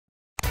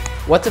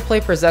What to Play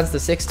presents the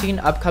 16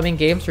 upcoming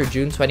games for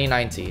June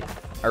 2019,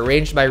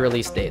 arranged by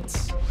release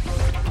dates.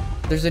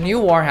 There's a new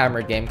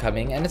Warhammer game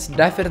coming, and it's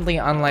definitely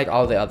unlike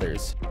all the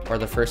others. For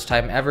the first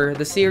time ever,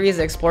 the series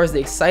explores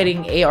the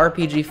exciting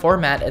ARPG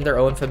format in their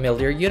own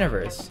familiar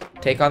universe.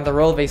 Take on the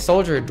role of a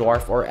soldier,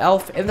 dwarf, or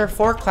elf in their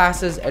 4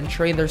 classes and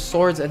train their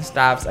swords and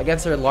staffs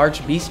against their large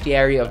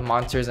bestiary of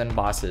monsters and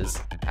bosses.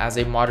 As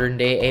a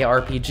modern-day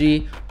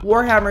ARPG,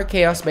 Warhammer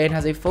Chaos Bane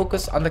has a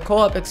focus on the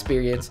co-op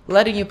experience,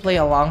 letting you play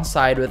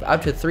alongside with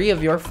up to 3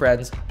 of your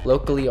friends,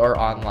 locally or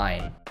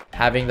online.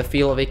 Having the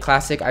feel of a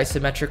classic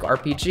isometric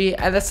RPG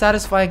and the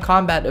satisfying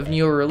combat of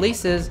newer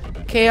releases,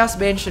 Chaos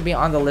Bane should be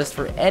on the list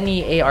for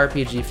any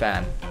ARPG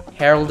fan.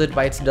 Heralded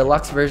by its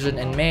deluxe version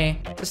in May,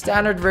 the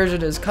standard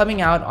version is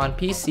coming out on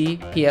PC,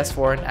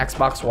 PS4, and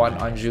Xbox One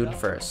on June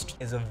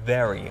 1st. Is a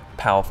very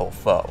powerful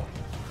foe.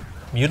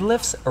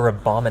 Mutaliths are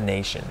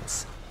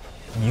abominations,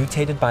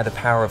 mutated by the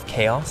power of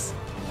chaos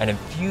and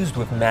infused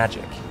with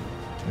magic,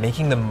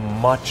 making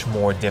them much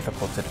more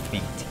difficult to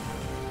defeat.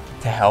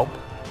 To help,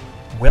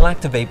 we'll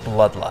activate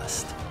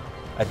Bloodlust,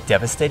 a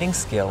devastating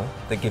skill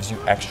that gives you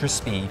extra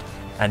speed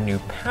and new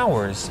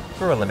powers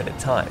for a limited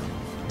time.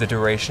 The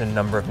duration and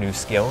number of new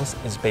skills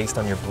is based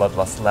on your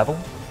Bloodlust level,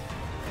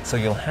 so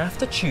you'll have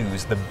to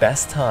choose the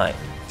best time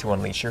to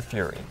unleash your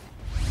fury.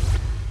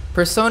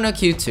 Persona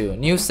Q2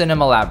 New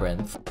Cinema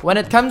Labyrinth. When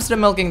it comes to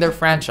milking their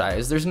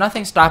franchise, there's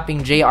nothing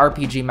stopping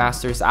JRPG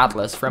masters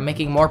Atlus from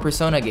making more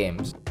Persona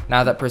games.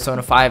 Now that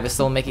Persona 5 is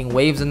still making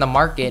waves in the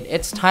market,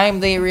 it's time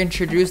they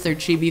reintroduce their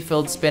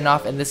chibi-filled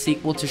spin-off in the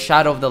sequel to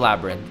Shadow of the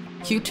Labyrinth.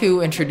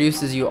 Q2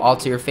 introduces you all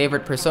to your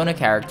favorite Persona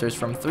characters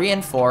from 3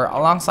 and 4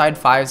 alongside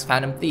 5's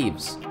Phantom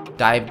Thieves.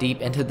 Dive deep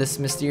into this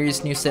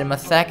mysterious new cinema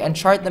tech and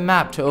chart the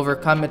map to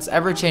overcome its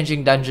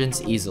ever-changing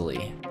dungeons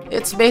easily.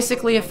 It's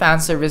basically a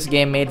fanservice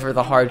game made for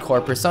the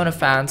hardcore Persona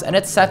fans, and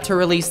it's set to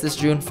release this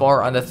June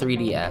 4 on the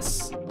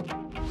 3DS.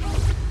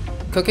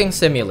 Cooking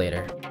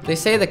Simulator. They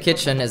say the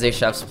kitchen is a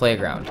chef's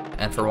playground,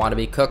 and for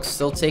wannabe cooks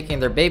still taking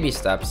their baby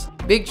steps,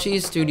 Big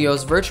Cheese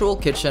Studios' virtual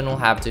kitchen will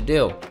have to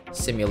do.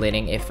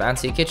 Simulating a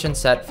fancy kitchen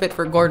set fit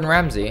for Gordon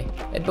Ramsay,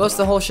 it boasts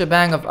a whole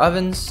shebang of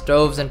ovens,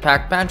 stoves, and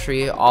packed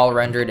pantry, all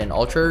rendered in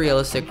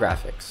ultra-realistic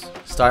graphics.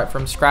 Start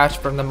from scratch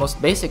from the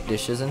most basic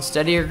dishes and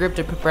steady your grip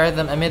to prepare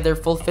them amid their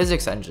full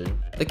physics engine.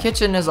 The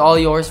kitchen is all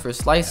yours for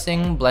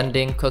slicing,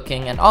 blending,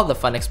 cooking, and all the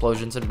fun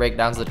explosions and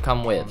breakdowns that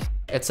come with.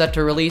 It's set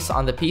to release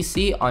on the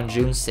PC on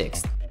June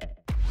 6th.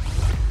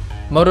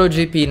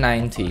 MotoGP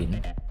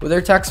 19. With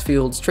their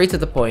text-fueled,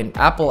 straight-to-the-point,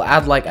 Apple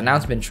ad-like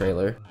announcement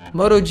trailer,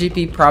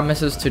 MotoGP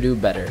promises to do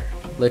better.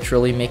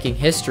 Literally making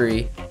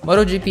history,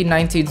 MotoGP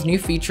 19's new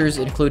features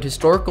include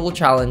historical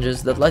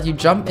challenges that let you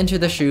jump into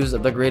the shoes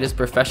of the greatest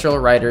professional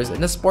riders in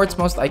the sport's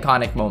most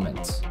iconic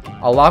moments.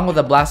 Along with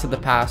a blast of the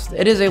past,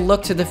 it is a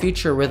look to the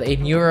future with a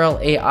neural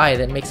AI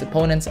that makes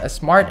opponents as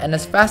smart and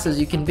as fast as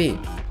you can be.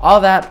 All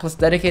that plus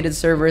dedicated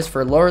servers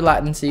for lower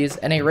latencies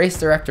and a race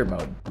director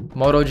mode.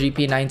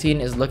 MotoGP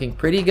 19 is looking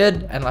pretty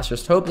good, and let's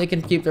just hope they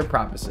can keep their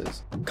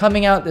promises.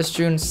 Coming out this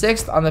June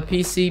 6th on the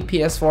PC,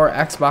 PS4,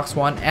 Xbox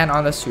One, and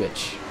on the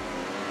Switch.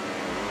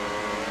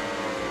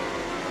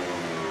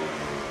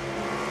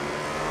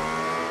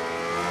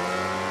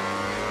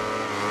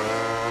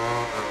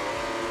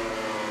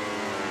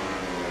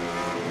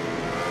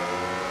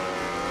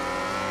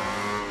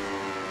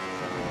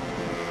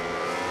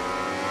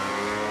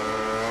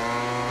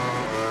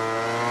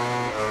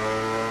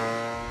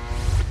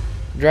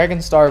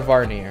 Dragonstar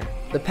Varnir.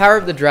 The power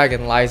of the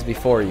dragon lies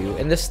before you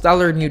in this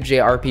stellar new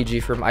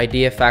JRPG from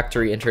Idea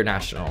Factory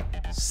International.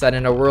 Set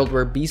in a world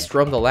where beasts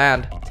roam the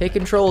land, take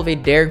control of a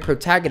daring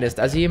protagonist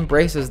as he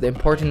embraces the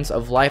importance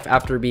of life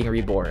after being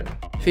reborn.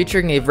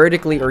 Featuring a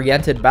vertically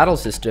oriented battle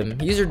system,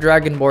 use your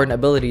dragonborn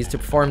abilities to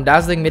perform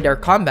dazzling mid-air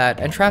combat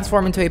and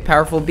transform into a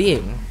powerful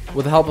being.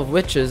 With the help of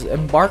witches,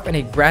 embark on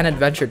a grand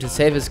adventure to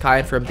save his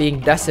kind from being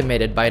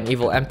decimated by an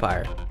evil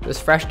empire.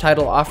 This fresh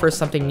title offers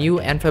something new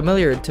and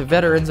familiar to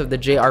veterans of the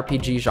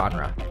JRPG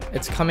genre.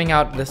 It's coming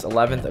out this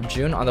 11th of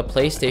June on the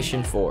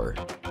PlayStation 4.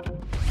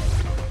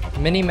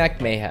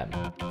 Minimech Mayhem.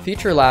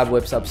 Future Lab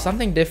whips up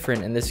something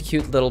different in this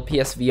cute little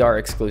PSVR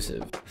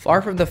exclusive.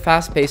 Far from the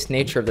fast-paced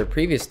nature of their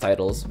previous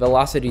titles,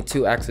 Velocity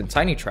 2X and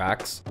Tiny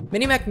Tracks,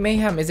 Minimech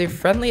Mayhem is a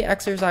friendly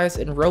exercise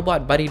in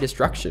robot buddy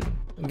destruction.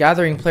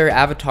 Gathering player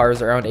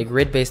avatars around a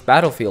grid-based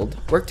battlefield,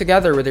 work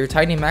together with your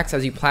tiny mechs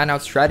as you plan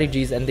out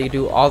strategies and they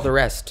do all the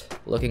rest.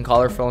 Looking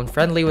colorful and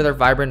friendly with our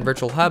vibrant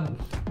virtual hub,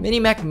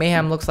 Minimech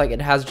Mayhem looks like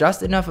it has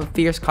just enough of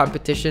fierce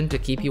competition to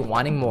keep you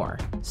wanting more.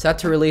 Set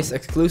to release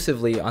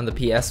exclusively on the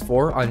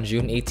PS4 on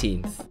June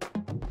 18th.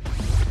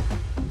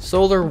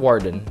 Solar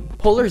Warden.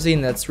 Polar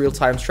Zenith's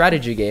real-time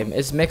strategy game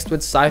is mixed with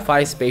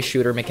sci-fi space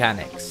shooter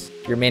mechanics.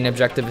 Your main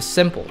objective is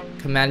simple: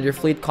 command your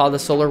fleet called the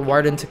Solar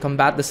Warden to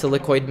combat the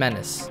Silicoid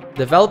Menace.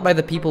 Developed by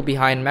the people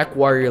behind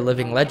MechWarrior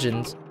Living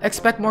Legends,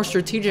 expect more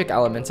strategic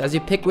elements as you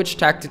pick which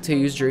tactic to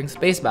use during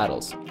space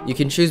battles. You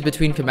can choose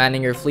between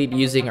commanding your fleet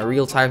using a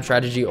real-time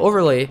strategy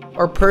overlay,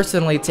 or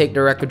personally take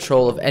direct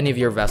control of any of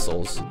your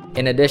vessels.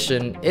 In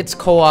addition, its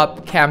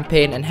co-op,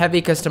 campaign, and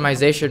heavy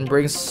customization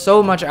brings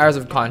so much hours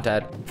of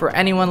content for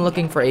anyone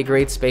looking for a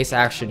great space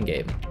action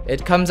game.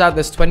 It comes out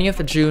this 20th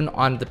of June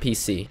on the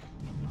PC.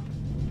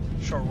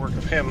 Short work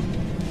of him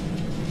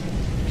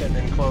getting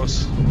in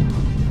close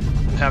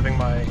and having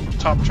my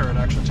top turret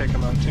actually take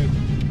him out too.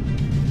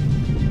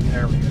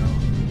 There we go.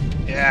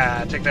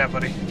 Yeah, take that,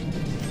 buddy.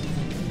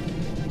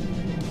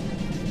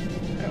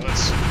 Yeah,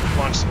 let's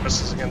launch some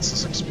missiles against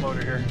this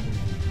exploder here.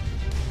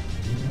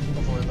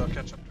 Hopefully they'll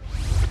catch up.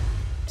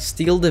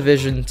 Steel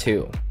Division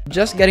 2.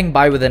 Just getting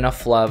by with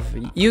enough fluff,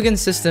 Eugen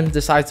Systems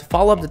decides to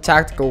follow up the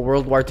tactical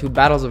World War II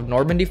battles of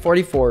Normandy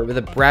 44 with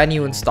a brand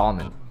new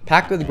installment.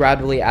 Packed with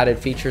gradually added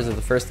features of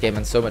the first game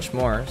and so much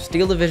more,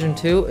 Steel Division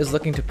 2 is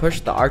looking to push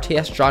the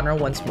RTS genre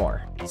once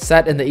more.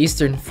 Set in the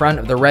Eastern Front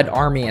of the Red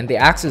Army and the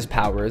Axis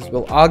powers,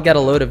 we'll all get a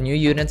load of new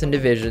units and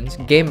divisions,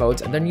 game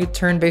modes, and a new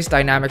turn-based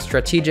dynamic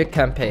strategic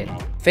campaign.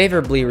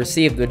 Favorably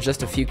received with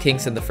just a few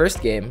kinks in the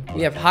first game,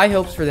 we have high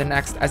hopes for the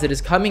next as it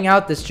is coming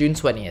out this June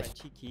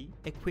 20th.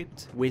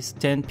 Equipped with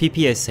 10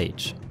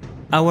 PPSH.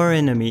 Our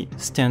enemy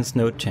stands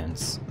no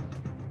chance.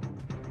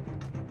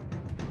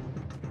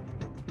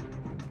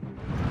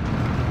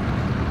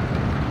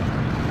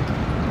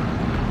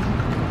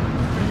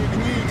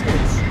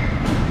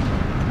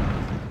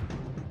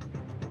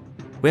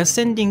 We are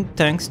sending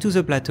tanks to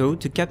the plateau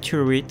to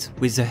capture it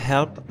with the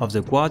help of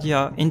the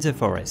Guardia in the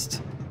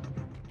forest.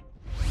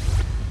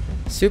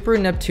 Super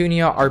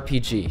Neptunia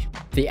RPG.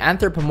 The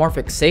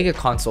anthropomorphic Sega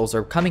consoles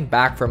are coming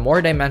back for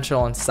more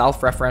dimensional and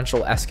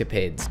self-referential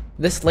escapades.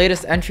 This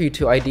latest entry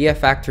to Idea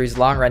Factory's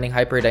long-running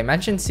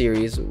Hyperdimension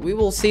series, we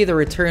will see the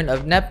return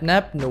of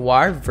Nep,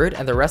 Noir, Vert,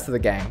 and the rest of the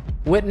gang.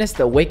 Witness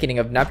the awakening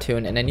of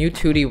Neptune in a new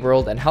 2D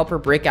world and help her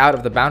break out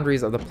of the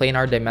boundaries of the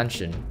planar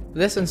dimension.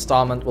 This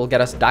installment will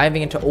get us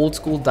diving into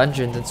old-school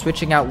dungeons and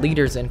switching out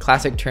leaders in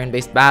classic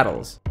turn-based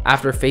battles.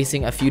 After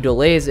facing a few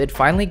delays, it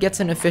finally gets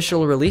an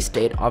official release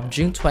date of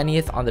June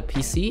 20th on the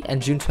PC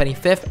and June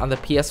 25th on the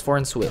PS4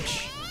 and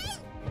Switch.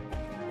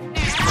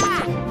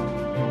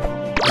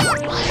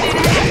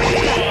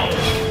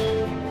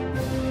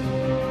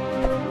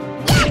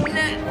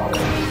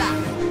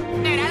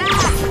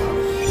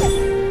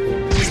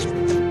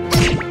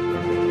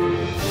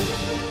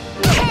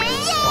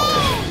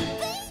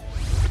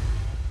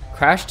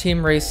 Crash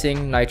Team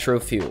Racing Nitro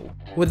Fuel.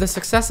 With the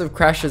success of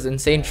Crash's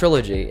insane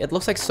trilogy, it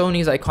looks like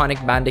Sony's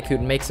iconic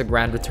Bandicoot makes a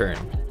grand return.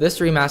 This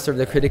remaster of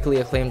the critically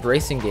acclaimed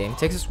racing game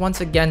takes us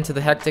once again to the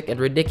hectic and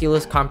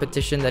ridiculous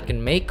competition that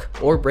can make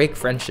or break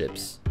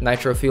friendships.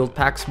 Nitro Fuel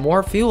packs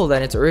more fuel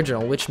than its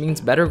original, which means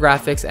better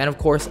graphics and of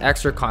course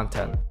extra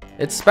content.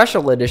 Its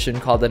special edition,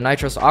 called the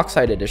Nitrous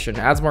Oxide Edition,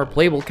 adds more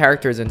playable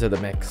characters into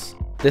the mix.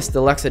 This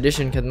deluxe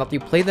edition can let you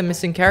play the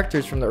missing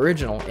characters from the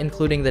original,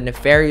 including the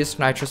nefarious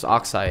Nitrous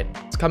Oxide.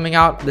 It's coming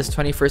out this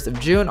 21st of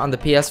June on the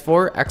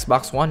PS4,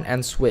 Xbox One,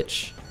 and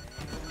Switch.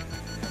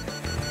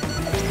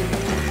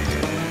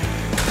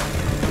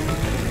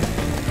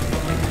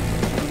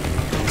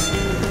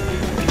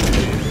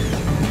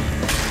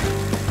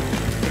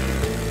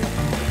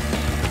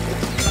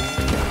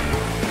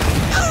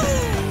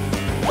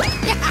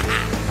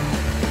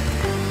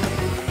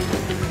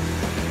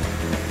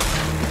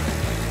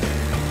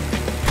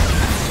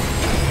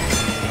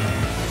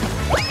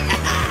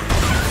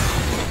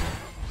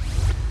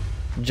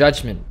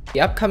 Judgment.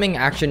 The upcoming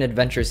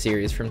action-adventure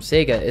series from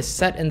Sega is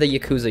set in the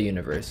Yakuza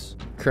universe.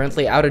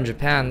 Currently out in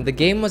Japan, the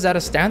game was at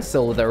a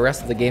standstill with the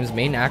rest of the game's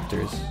main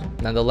actors.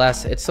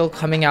 Nonetheless, it's still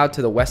coming out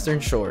to the western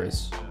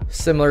shores.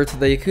 Similar to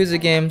the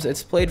Yakuza games,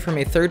 it's played from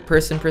a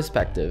third-person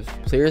perspective.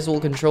 Players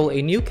will control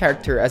a new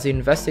character as he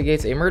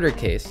investigates a murder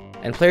case,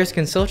 and players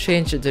can still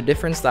change it to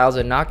different styles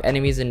and knock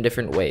enemies in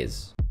different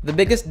ways. The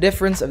biggest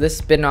difference of this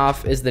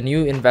spin-off is the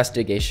new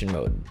investigation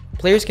mode.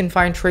 Players can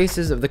find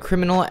traces of the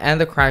criminal and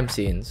the crime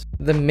scenes.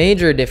 The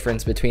major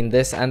difference between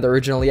this and the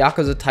original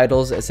Yakuza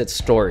titles is its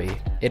story.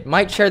 It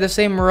might share the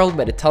same world,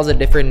 but it tells a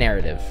different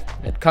narrative.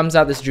 It comes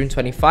out this June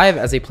 25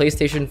 as a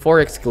PlayStation 4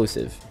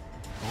 exclusive.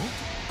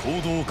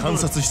 行動を観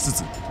察しつ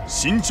つ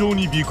慎重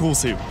に尾行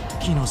せよ。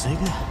気のせい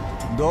か。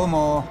どう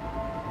も。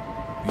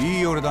い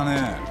い夜だ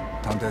ね、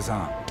探偵さ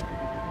ん。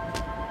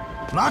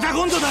また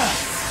今度だ。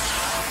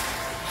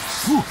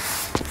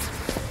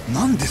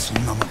なんでそ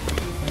んなもん。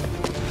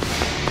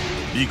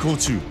尾行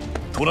中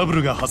トラブ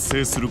ルが発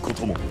生するこ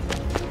とも。来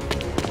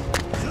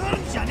る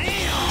んじゃね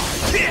えよ。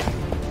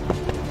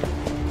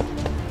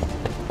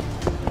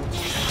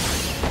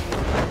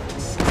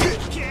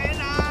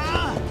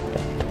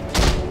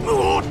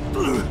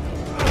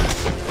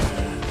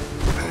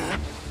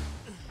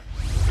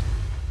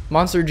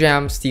Monster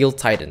Jam Steel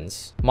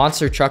Titans.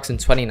 Monster Trucks in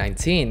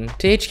 2019,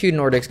 THQ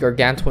Nordic's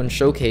gargantuan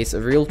showcase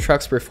of real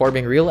trucks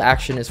performing real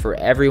action is for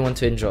everyone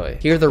to enjoy.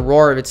 Hear the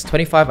roar of its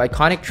 25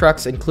 iconic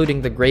trucks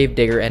including the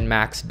Gravedigger and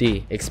Max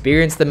D.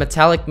 Experience the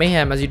metallic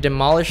mayhem as you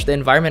demolish the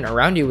environment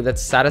around you with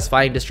its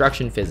satisfying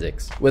destruction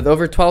physics. With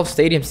over 12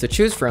 stadiums to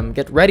choose from,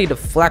 get ready to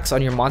flex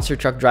on your monster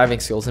truck driving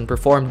skills and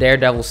perform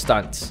daredevil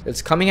stunts.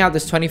 It's coming out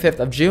this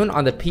 25th of June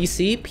on the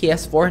PC,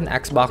 PS4, and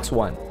Xbox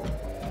One.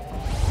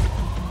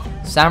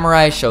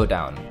 Samurai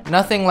Showdown.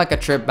 Nothing like a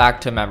trip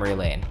back to memory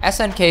lane.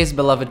 SNK's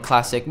beloved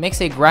classic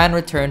makes a grand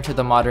return to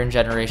the modern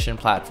generation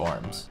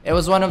platforms. It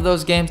was one of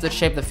those games that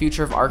shaped the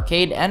future of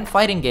arcade and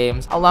fighting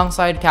games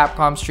alongside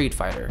Capcom's Street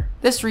Fighter.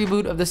 This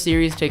reboot of the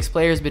series takes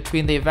players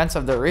between the events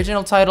of the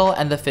original title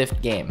and the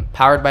 5th game.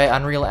 Powered by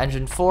Unreal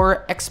Engine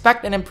 4,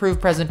 expect an improved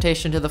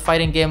presentation to the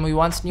fighting game we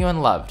once knew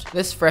and loved.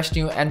 This fresh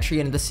new entry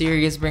in the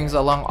series brings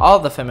along all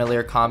the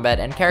familiar combat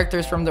and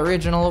characters from the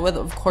original with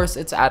of course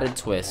its added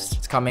twist.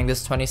 It's coming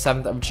this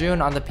 27th of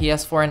June on the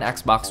PS4 and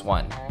Xbox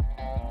One.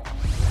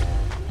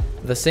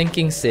 The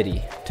Sinking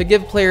City. To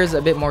give players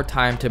a bit more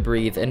time to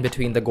breathe in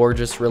between the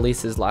gorgeous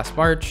releases last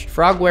March,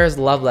 Frogware's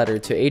love letter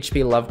to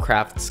H.P.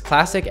 Lovecraft's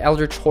classic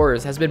Eldritch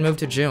Horrors has been moved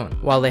to June.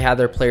 While they had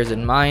their players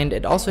in mind,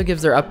 it also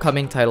gives their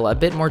upcoming title a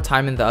bit more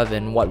time in the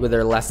oven, what with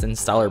their less than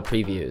stellar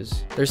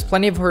previews. There's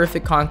plenty of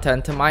horrific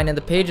content to mine in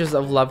the pages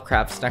of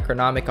Lovecraft's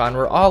Necronomicon.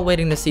 We're all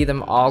waiting to see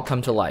them all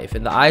come to life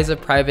in the eyes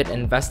of private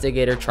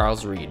investigator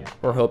Charles Reed.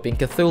 We're hoping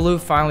Cthulhu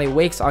finally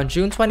wakes on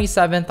June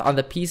 27th on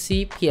the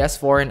PC,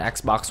 PS4, and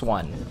Xbox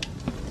One.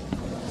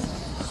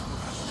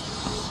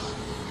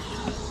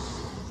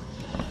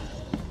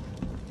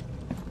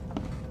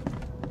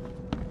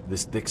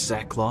 This thick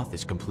sackcloth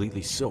is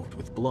completely soaked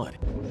with blood.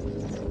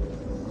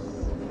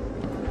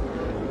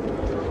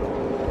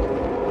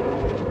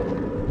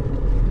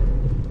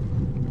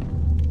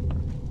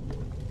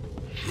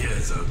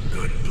 Here's a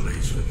good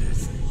place for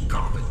this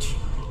garbage.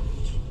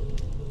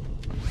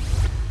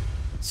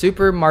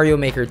 Super Mario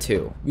Maker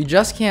 2. We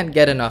just can't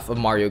get enough of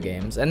Mario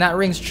games, and that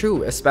rings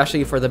true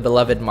especially for the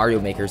beloved Mario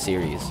Maker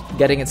series.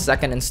 Getting its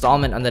second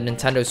installment on the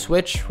Nintendo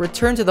Switch,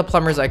 return to the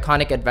plumber's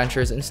iconic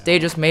adventures in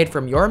stages made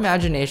from your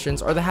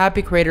imaginations or the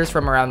happy creators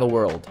from around the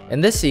world.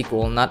 In this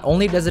sequel, not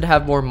only does it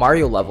have more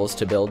Mario levels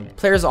to build,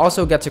 players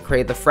also get to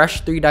create the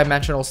fresh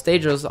 3-dimensional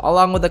stages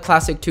along with the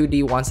classic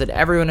 2D ones that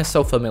everyone is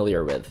so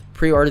familiar with.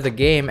 Pre-order the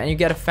game and you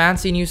get a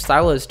fancy new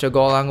stylus to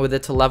go along with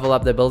it to level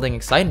up the building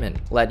excitement.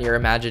 Let your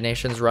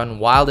imaginations run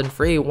wild and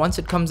free once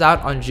it comes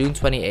out on June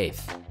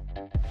 28th.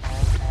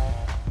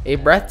 A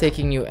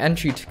breathtaking new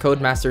entry to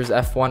Codemasters'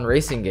 F1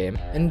 racing game.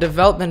 In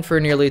development for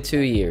nearly 2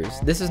 years,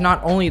 this is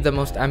not only the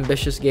most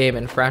ambitious game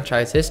in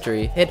franchise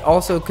history, it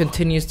also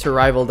continues to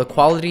rival the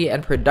quality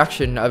and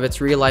production of its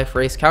real-life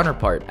race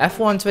counterpart.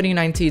 F1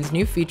 2019's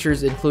new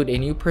features include a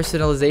new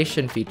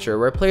personalization feature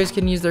where players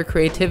can use their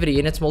creativity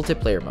in its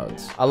multiplayer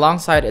modes.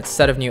 Alongside its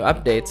set of new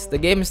updates, the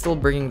game is still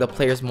bringing the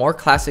players more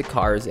classic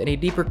cars and a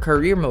deeper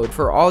career mode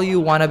for all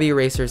you wannabe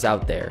racers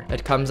out there.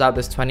 It comes out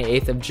this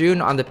 28th of June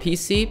on the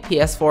PC,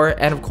 PS4,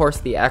 and of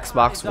course the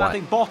Xbox One. I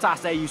think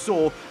Bottas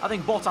there I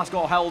think Bottas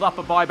got held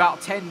up by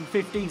about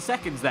 10-15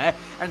 seconds there,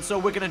 and so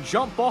we're going to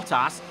jump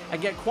Bottas and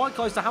get quite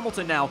close to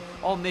Hamilton now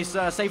on this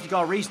safety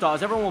car restart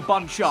as everyone will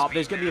bunch up.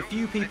 There's going to be a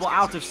few people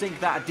out of sync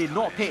that did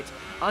not pit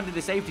under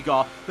the safety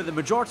car, but the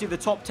majority of the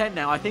top 10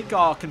 now I think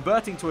are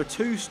converting to a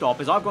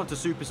 2-stop as I've gone to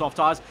super soft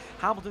tires.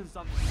 Hamilton's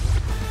done.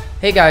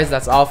 Hey guys,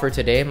 that's all for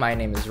today. My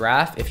name is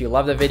Raf. If you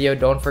love the video,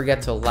 don't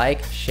forget to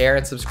like, share,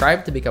 and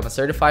subscribe to become a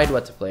certified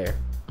whatoplayer.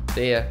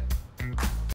 See ya.